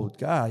 Oh,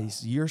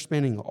 guys, you're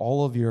spending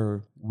all of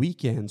your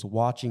weekends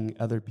watching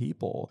other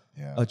people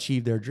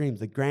achieve their dreams.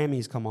 The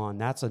Grammys come on,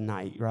 that's a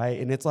night, right?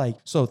 And it's like,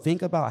 so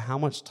think about how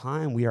much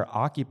time we are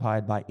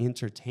occupied by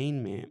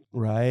entertainment,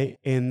 right?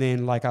 And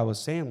then, like I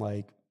was saying,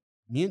 like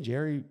me and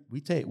Jerry,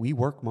 we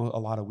work a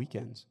lot of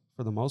weekends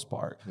for the most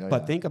part.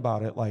 But think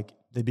about it, like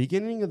the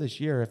beginning of this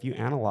year, if you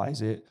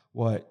analyze it,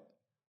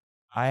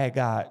 I had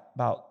got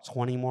about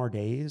 20 more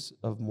days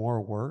of more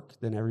work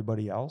than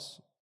everybody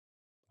else.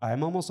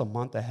 I'm almost a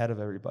month ahead of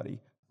everybody,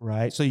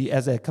 right? So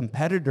as a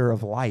competitor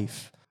of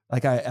life,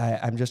 like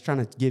I'm just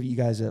trying to give you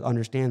guys to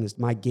understand this.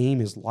 My game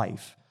is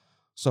life.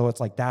 So it's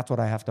like, that's what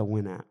I have to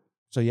win at.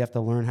 So you have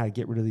to learn how to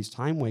get rid of these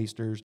time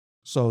wasters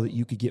so that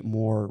you could get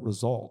more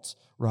results,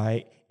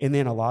 right? And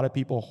then a lot of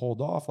people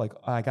hold off like,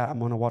 I'm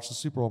going to watch the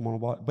Super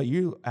Bowl, but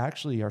you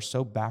actually are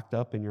so backed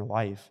up in your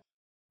life.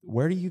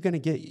 Where are you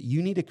going to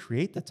you need to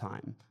create the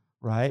time,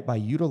 right? By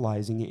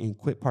utilizing it and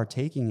quit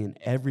partaking in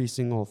every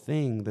single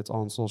thing that's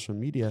on social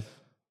media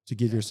to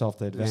give yourself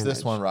the advantage. There's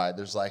this one, right?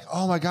 There's like,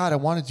 oh my God, I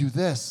want to do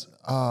this,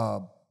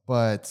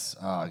 but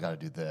I got to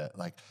do that.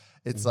 Like,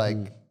 it's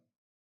like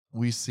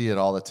we see it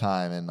all the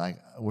time, and like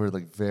we're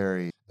like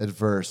very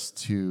adverse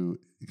to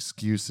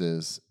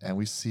excuses, and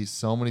we see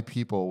so many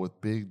people with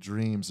big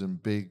dreams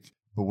and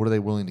but what are they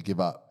willing to give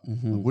up?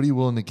 Like, what are you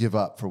willing to give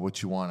up for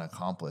what you want to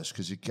accomplish?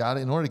 Because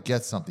in order to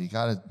get something, you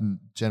got to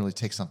generally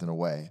take something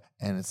away.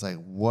 And it's like,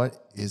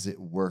 what is it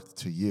worth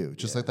to you?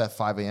 Just like that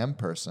 5 a.m.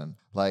 person.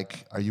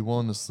 Like, are you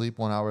willing to sleep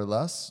 1 hour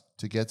less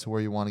to get to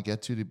where you want to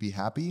get to be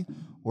happy?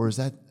 Or is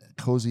that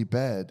cozy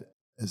bed,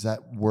 is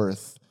that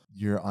worth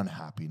your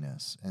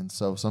unhappiness? And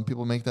so some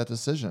people make that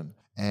decision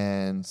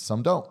and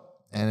some don't.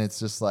 And it's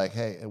just like,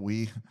 hey, I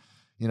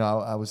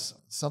was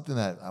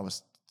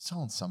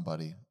telling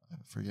somebody, I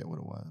forget what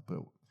it was, but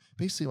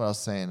basically what I was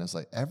saying is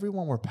like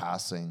everyone we're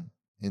passing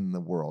in the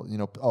world,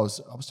 I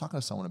was talking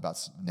to someone about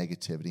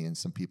negativity and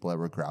some people that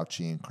were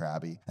grouchy and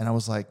crabby. And I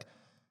was like,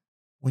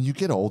 when you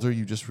get older,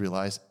 you just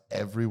realize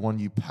everyone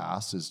you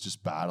pass is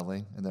just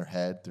battling in their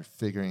head. They're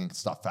figuring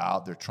stuff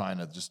out. They're trying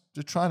to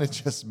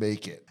just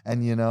make it.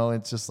 And,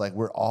 it's just like,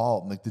 we're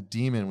all like the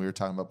demon we were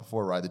talking about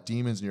before, right? The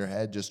demons in your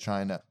head just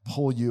trying to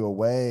pull you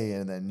away.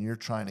 And then you're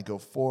trying to go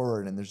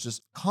forward. And there's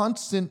just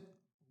constant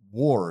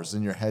wars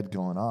in your head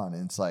going on.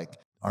 And it's like,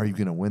 are you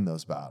going to win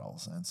those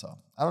battles? And so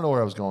I don't know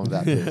where I was going with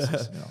that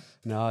basis.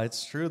 No,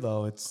 it's true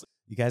though.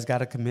 You guys got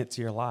to commit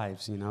to your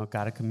lives,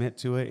 got to commit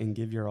to it and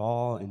give your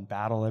all and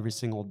battle every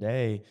single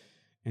day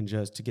and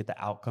just to get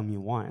the outcome you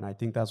want. And I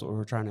think that's what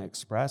we're trying to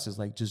express is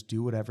like, just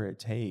do whatever it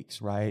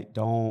takes, right?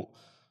 Don't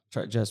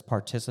just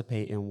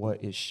participate in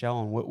what is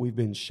shown. What we've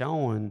been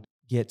shown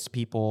gets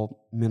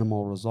people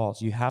minimal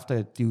results. You have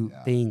to do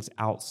things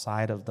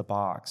outside of the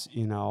box,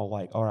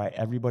 like, all right,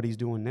 everybody's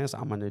doing this,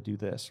 I'm going to do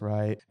this,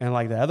 right? And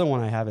like the other one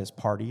I have is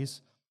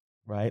parties,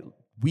 right?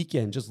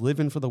 Weekend, just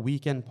living for the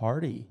weekend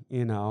party,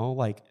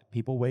 like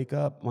people wake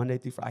up Monday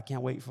through Friday. I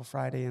can't wait for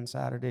Friday and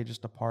Saturday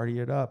just to party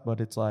it up.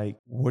 But it's like,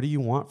 what do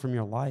you want from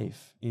your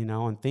life,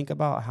 and think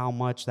about how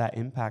much that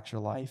impacts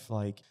your life.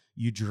 Like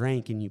you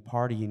drink and you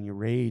party and you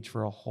rage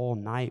for a whole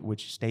night,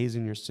 which stays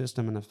in your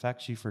system and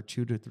affects you for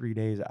 2 to 3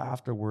 days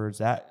afterwards.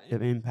 That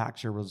it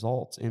impacts your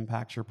results,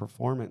 impacts your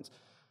performance.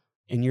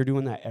 And you're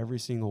doing that every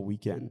single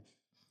weekend.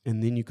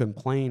 And then you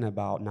complain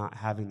about not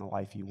having the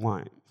life you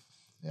want.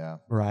 Yeah.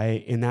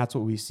 Right. And that's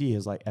what we see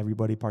is like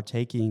everybody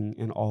partaking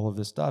in all of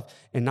this stuff.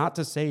 And not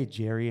to say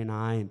Jerry and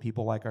I and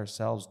people like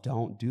ourselves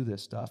don't do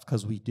this stuff,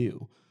 because we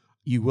do.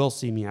 You will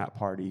see me at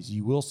parties.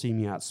 You will see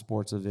me at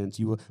sports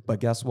events. But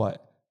guess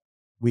what?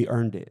 We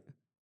earned it,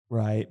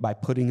 right? By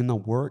putting in the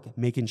work,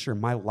 making sure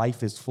my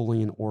life is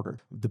fully in order.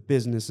 The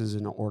business is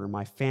in order.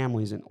 My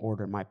family's in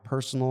order. My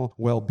personal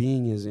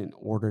well-being is in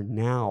order.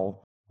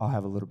 Now I'll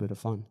have a little bit of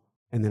fun.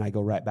 And then I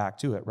go right back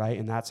to it, right?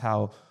 And that's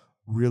how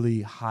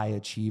really high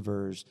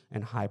achievers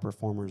and high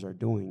performers are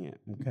doing it,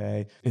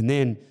 okay? And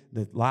then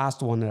the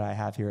last one that I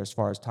have here as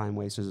far as time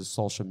wasters is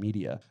social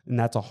media. And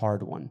that's a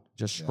hard one,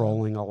 just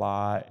scrolling a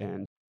lot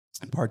and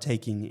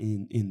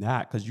partaking in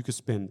that, because you could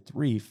spend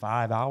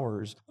 3-5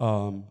 hours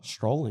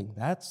strolling.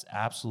 That's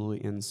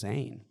absolutely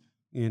insane,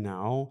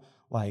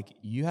 Like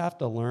you have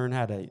to learn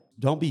how to,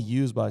 don't be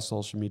used by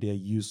social media,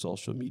 use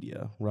social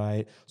media,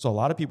 right? So a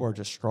lot of people are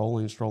just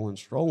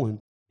scrolling,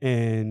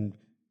 and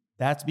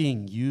that's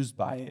being used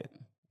by it,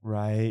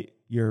 right?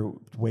 You're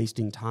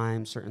wasting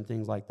time, certain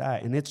things like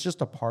that. And it's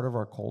just a part of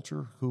our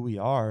culture, who we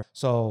are.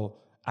 So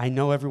I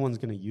know everyone's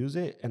going to use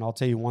it. And I'll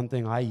tell you one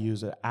thing, I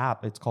use an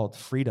app. It's called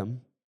Freedom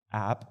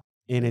app.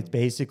 And it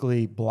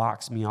basically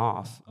blocks me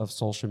off of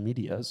social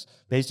medias.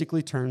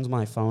 Basically turns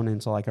my phone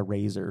into like a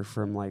razor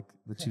from like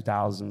the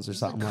 2000s or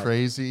something.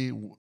 Crazy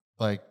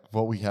like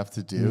what we have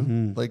to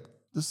do. Like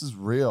this is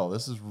real.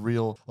 This is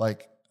real.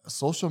 Like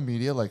social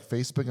media, like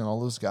Facebook and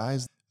all those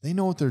guys, they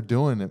know what they're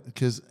doing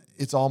because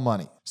it's all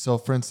money. So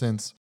for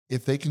instance,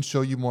 if they can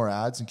show you more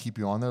ads and keep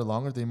you on there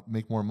longer, they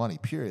make more money,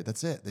 period.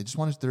 That's it. They just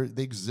want to,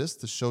 they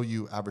exist to show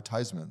you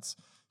advertisements.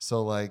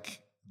 So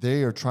like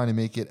they are trying to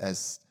make it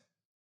as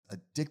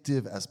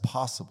addictive as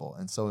possible.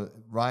 And so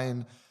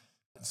Ryan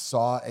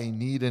saw a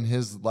need in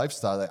his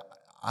lifestyle that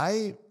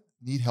I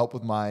need help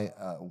with my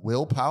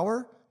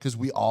willpower, because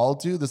we all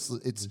do this.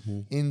 It's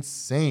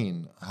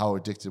insane how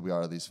addicted we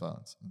are to these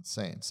phones.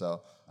 Insane.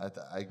 So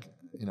I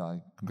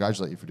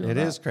congratulate you for doing that.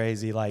 It is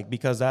crazy. Like,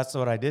 because that's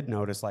what I did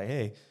notice. Like,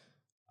 hey,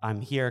 I'm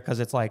here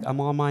because it's like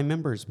I'm on my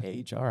members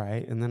page, all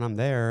right, and then I'm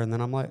there, and then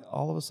I'm like,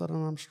 all of a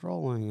sudden I'm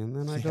strolling, and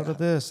then I go to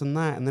this and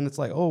that, and then it's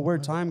like, oh,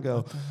 where'd time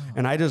go?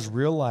 And I just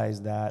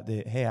realized that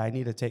hey, I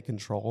need to take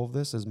control of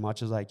this as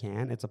much as I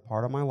can. It's a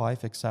part of my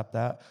life, accept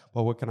that.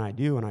 But what can I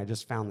do? And I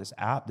just found this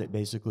app that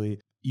basically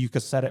you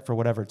could set it for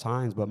whatever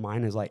times, but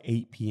mine is like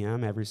 8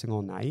 p.m. every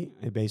single night.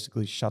 It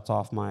basically shuts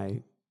off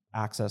my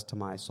access to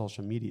my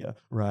social media,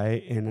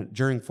 right? And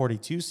during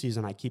 42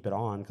 season, I keep it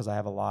on because I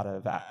have a lot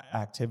of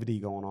activity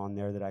going on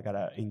there that I got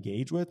to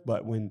engage with.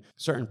 But when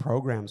certain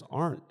programs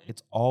aren't,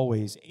 it's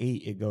always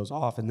 8, it goes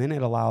off. And then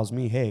it allows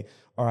me, hey,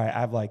 all right, I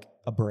have like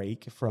a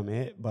break from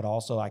it, but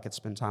also I could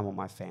spend time with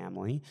my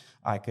family.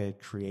 I could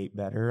create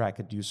better. I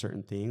could do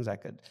certain things. I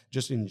could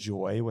just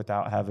enjoy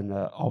without having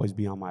to always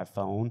be on my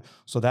phone.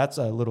 So that's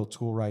a little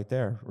tool right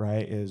there,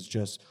 right? Is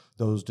just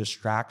those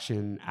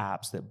distraction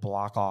apps that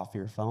block off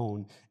your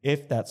phone,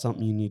 if that's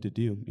something you need to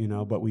do, you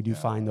know, but we do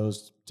find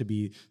those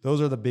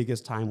are the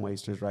biggest time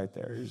wasters right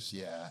there.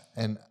 Yeah.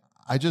 And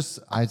I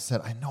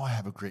said, I know I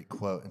have a great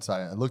quote. And so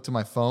I looked at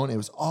my phone. It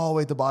was all the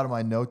way at the bottom of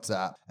my notes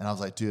app. And I was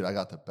like, dude, I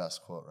got the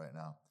best quote right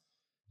now.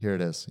 Here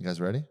it is. You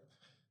guys ready?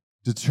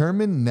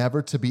 Determined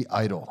never to be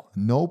idle.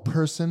 No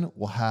person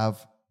will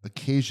have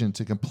occasion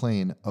to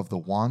complain of the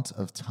want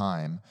of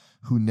time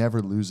who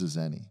never loses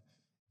any.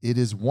 It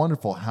is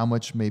wonderful how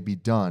much may be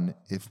done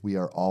if we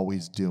are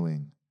always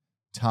doing.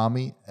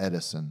 Tommy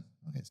Edison.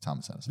 Okay, it's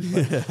Thomas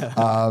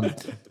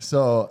Edison.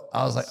 So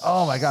I was like,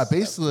 oh my God,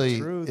 basically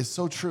it's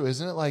so true.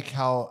 Isn't it like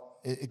how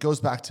it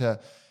goes back to,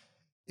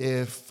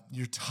 if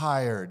you're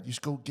tired, you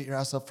just go get your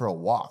ass up for a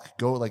walk.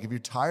 Go, like, if you're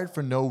tired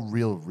for no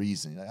real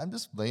reason, like, I'm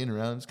just laying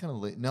around, I'm just kind of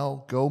late.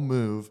 No, go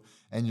move,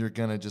 and you're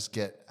gonna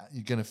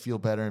feel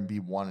better and be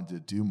wanting to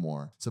do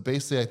more. So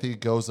basically, I think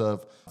it goes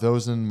of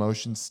those in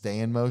motion stay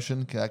in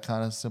motion. That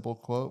kind of simple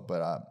quote,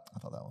 but I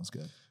thought that one was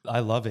good.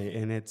 I love it,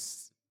 and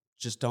it's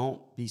just don't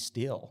be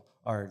still.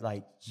 Or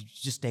like,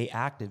 just stay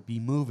active, be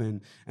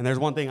moving. And there's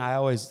one thing I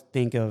always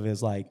think of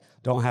is like,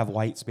 don't have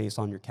white space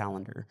on your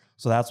calendar.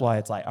 So that's why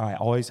it's like, all right,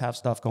 always have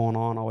stuff going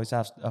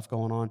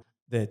on,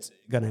 that's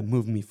going to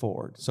move me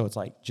forward. So it's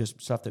like just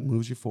stuff that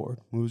moves you forward.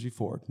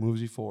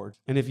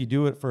 And if you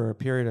do it for a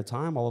period of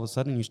time, all of a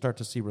sudden you start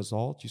to see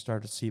results, you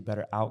start to see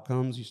better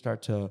outcomes, you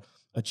start to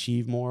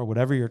achieve more,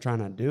 whatever you're trying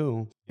to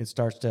do, it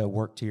starts to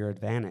work to your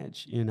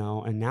advantage, you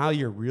know? And now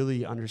you're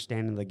really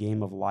understanding the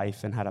game of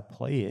life and how to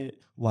play it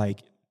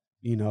like,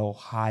 you know,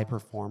 high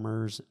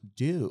performers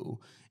do.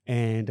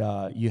 And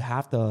you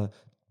have to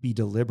be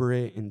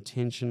deliberate,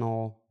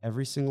 intentional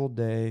every single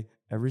day,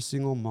 every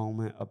single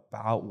moment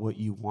about what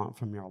you want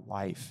from your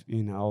life,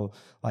 you know,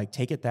 like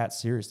take it that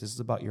serious. This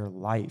is about your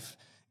life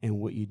and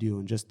what you do.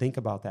 And just think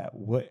about that.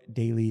 One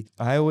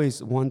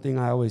thing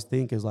I always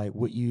think is like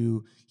what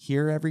you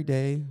hear every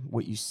day,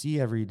 what you see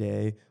every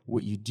day,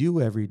 what you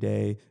do every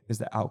day is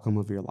the outcome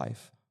of your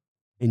life.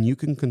 And you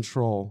can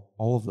control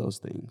all of those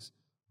things,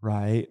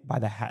 right? By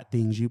the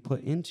things you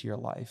put into your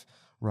life,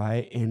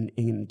 right?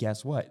 And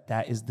guess what?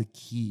 That is the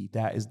key.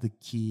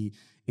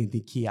 And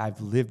the key,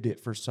 I've lived it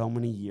for so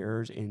many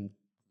years, and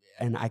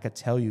I could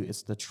tell you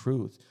it's the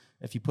truth.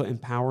 If you put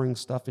empowering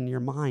stuff in your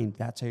mind,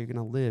 that's how you're going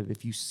to live.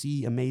 If you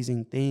see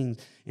amazing things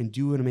and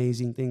do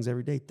amazing things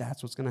every day,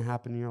 that's what's going to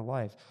happen in your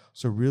life.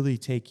 So really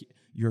take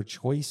your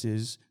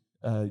choices,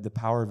 the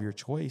power of your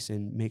choice,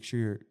 and make sure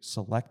you're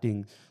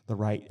selecting the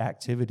right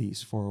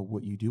activities for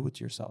what you do with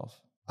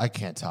yourself. I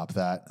can't top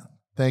that.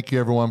 Thank you,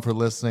 everyone, for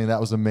listening.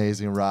 That was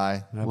amazing,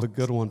 Rye. Have a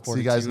good one. See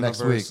you guys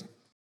next week.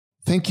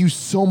 Thank you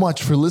so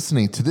much for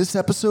listening to this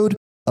episode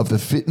of the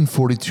Fit in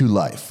 42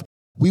 Life.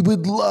 We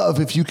would love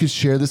if you could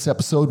share this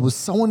episode with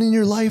someone in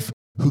your life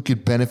who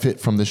could benefit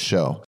from this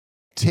show.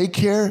 Take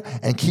care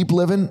and keep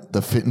living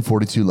the Fit in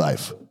 42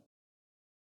 life.